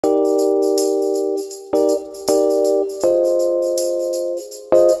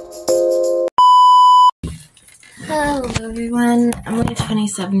everyone,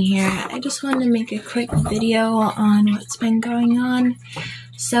 Emily27 here. I just wanted to make a quick video on what's been going on.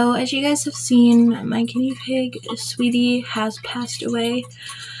 So, as you guys have seen, my guinea pig, Sweetie, has passed away.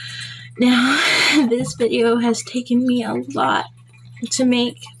 Now, this video has taken me a lot to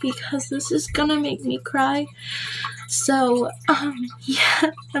make because this is gonna make me cry. So, yeah,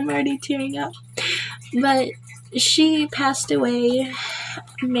 I'm already tearing up. But she passed away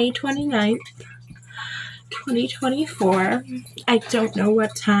May 29th. 2024. I don't know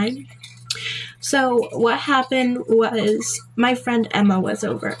what time. So what happened was my friend Emma was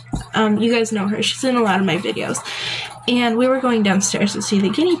over. You guys know her. She's in a lot of my videos. And we were going downstairs to see the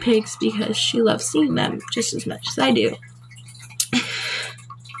guinea pigs because she loves seeing them just as much as I do.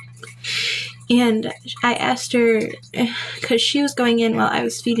 And I asked her, because she was going in while I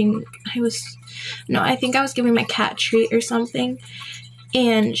was feeding, I think I was giving my cat a treat or something.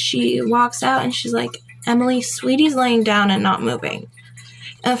 And she walks out and she's like, Emily, Sweetie's laying down and not moving.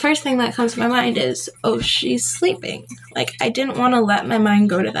 And the first thing that comes to my mind is, oh, she's sleeping. Like, I didn't want to let my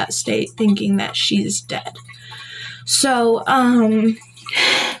mind go to that state thinking that she's dead. So, I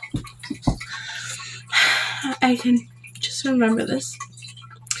can just remember this.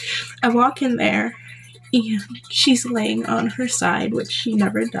 I walk in there, and she's laying on her side, which she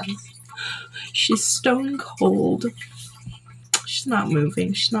never does. She's stone cold. She's not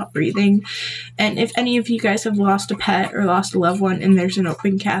moving. She's not breathing. And if any of you guys have lost a pet or lost a loved one and there's an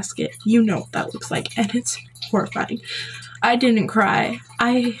open casket, you know what that looks like. And it's horrifying. I didn't cry.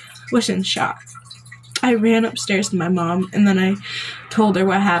 I was in shock. I ran upstairs to my mom and then I told her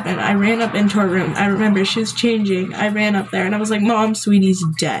what happened. I ran up into her room. I remember she was changing. I ran up there and I was like, Mom, Sweetie's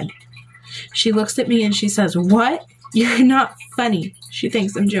dead. She looks at me and she says, what? You're not funny. She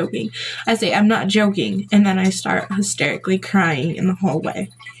thinks I'm joking. I say, I'm not joking. And then I start hysterically crying in the hallway.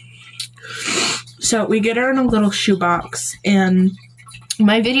 So we get her in a little shoebox. And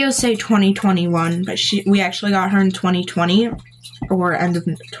my videos say 2021. But we actually got her in 2020. Or end of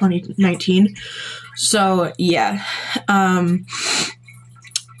 2019. So, yeah. And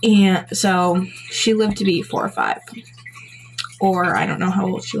so she lived to be 4 or 5. Or I don't know how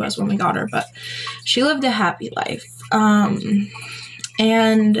old she was when we got her. But she lived a happy life.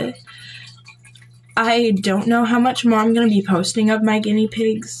 And I don't know how much more I'm going to be posting of my guinea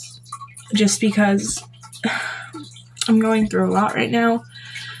pigs, just because I'm going through a lot right now,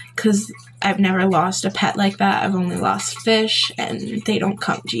 because I've never lost a pet like that. I've only lost fish, and they don't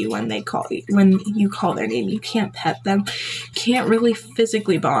come to you when you call their name. You can't pet them, can't really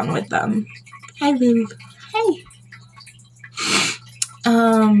physically bond with them. Hi, Lou. Hey.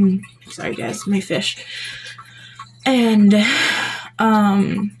 Sorry guys, my fish. And,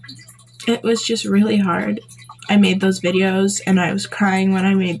 it was just really hard. I made those videos, and I was crying when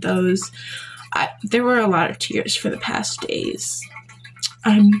I made those. There were a lot of tears for the past days.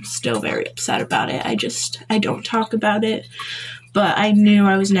 I'm still very upset about it. I don't talk about it, but I knew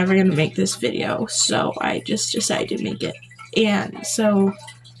I was never going to make this video, so I just decided to make it. And so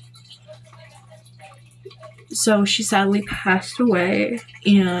she sadly passed away,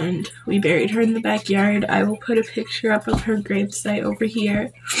 and we buried her in the backyard. I will put a picture up of her gravesite over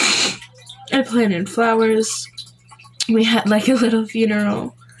here. I planted flowers. We had like a little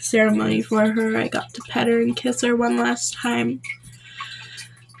funeral ceremony for her. I got to pet her and kiss her one last time.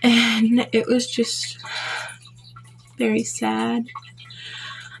 And it was just very sad.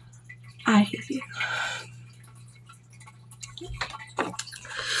 I hate you.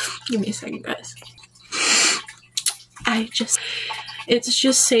 Give me a second, guys. It's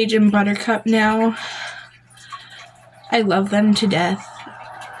just Sage and Buttercup now. I love them to death.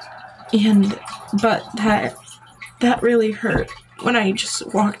 But that really hurt when I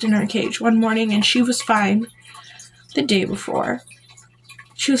just walked in her cage one morning and she was fine the day before.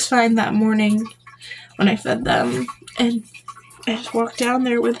 She was fine that morning when I fed them, and I just walked down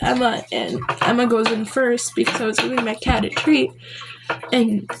there with Emma, and Emma goes in first because I was giving my cat a treat,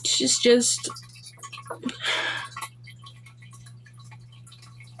 and she's just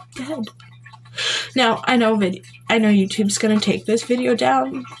dead. Now, I know YouTube's gonna take this video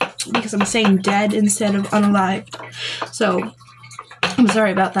down because I'm saying dead instead of unalived, so I'm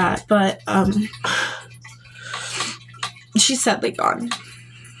sorry about that, but she's sadly gone.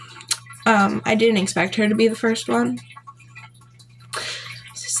 I didn't expect her to be the first one.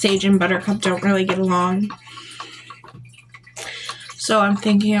 Sage and Buttercup don't really get along, so I'm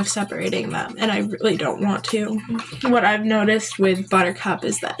thinking of separating them, and I really don't want to. What I've noticed with Buttercup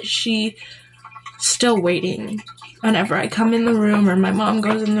is that she's still waiting. Whenever I come in the room or my mom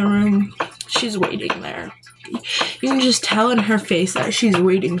goes in the room, she's waiting there. You can just tell in her face that she's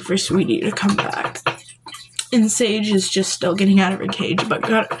waiting for Sweetie to come back. And Sage is just still getting out of her cage, but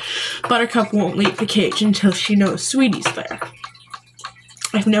Buttercup won't leave the cage until she knows Sweetie's there.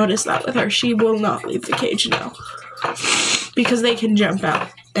 I've noticed that with her. She will not leave the cage now. Because they can jump out.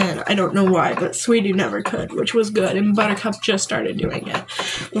 And I don't know why, but Sweetie never could, which was good. And Buttercup just started doing it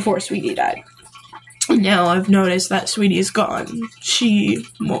before Sweetie died. Now I've noticed that Sweetie's gone. She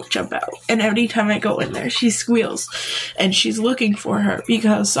won't jump out. And every time I go in there, she squeals. And she's looking for her.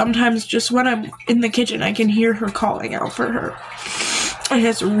 Because sometimes just when I'm in the kitchen, I can hear her calling out for her. And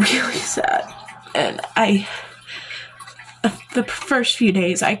it's really sad. And the first few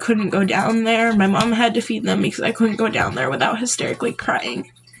days, I couldn't go down there. My mom had to feed them because I couldn't go down there without hysterically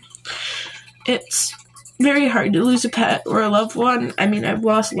crying. It's very hard to lose a pet or a loved one. I mean, I've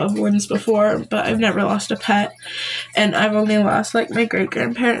lost loved ones before, but I've never lost a pet. And I've only lost, like, my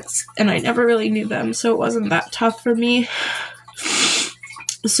great-grandparents, and I never really knew them, so it wasn't that tough for me.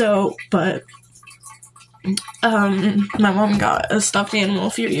 So, but my mom got a stuffed animal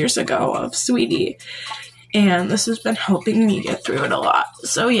a few years ago of Sweetie, and this has been helping me get through it a lot.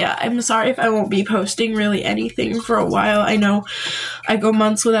 So yeah, I'm sorry if I won't be posting really anything for a while. I know I go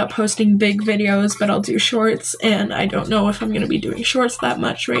months without posting big videos, but I'll do shorts, and I don't know if I'm going to be doing shorts that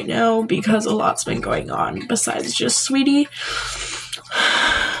much right now because a lot's been going on besides just Sweetie.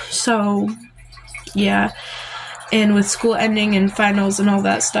 So yeah. And with school ending and finals and all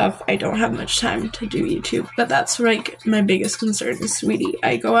that stuff, I don't have much time to do YouTube. But that's, like, my biggest concern is Sweetie.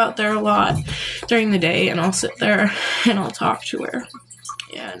 I go out there a lot during the day, and I'll sit there, and I'll talk to her.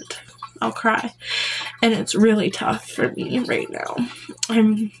 And I'll cry. And it's really tough for me right now.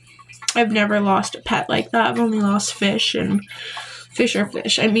 I've never lost a pet like that. I've only lost fish, and fish are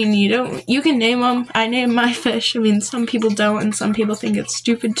fish. I mean, you can name them. I name my fish. I mean, some people don't, and some people think it's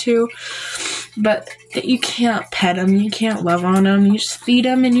stupid too. But you can't pet them. You can't love on them. You just feed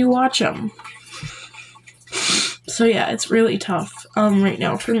them and you watch them. So yeah, it's really tough right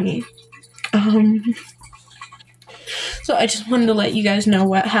now for me. So I just wanted to let you guys know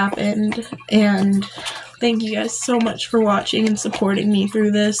what happened, and thank you guys so much for watching and supporting me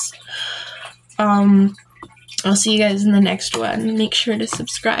through this. I'll see you guys in the next one. Make sure to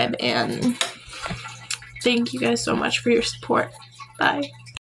subscribe, and thank you guys so much for your support. Bye.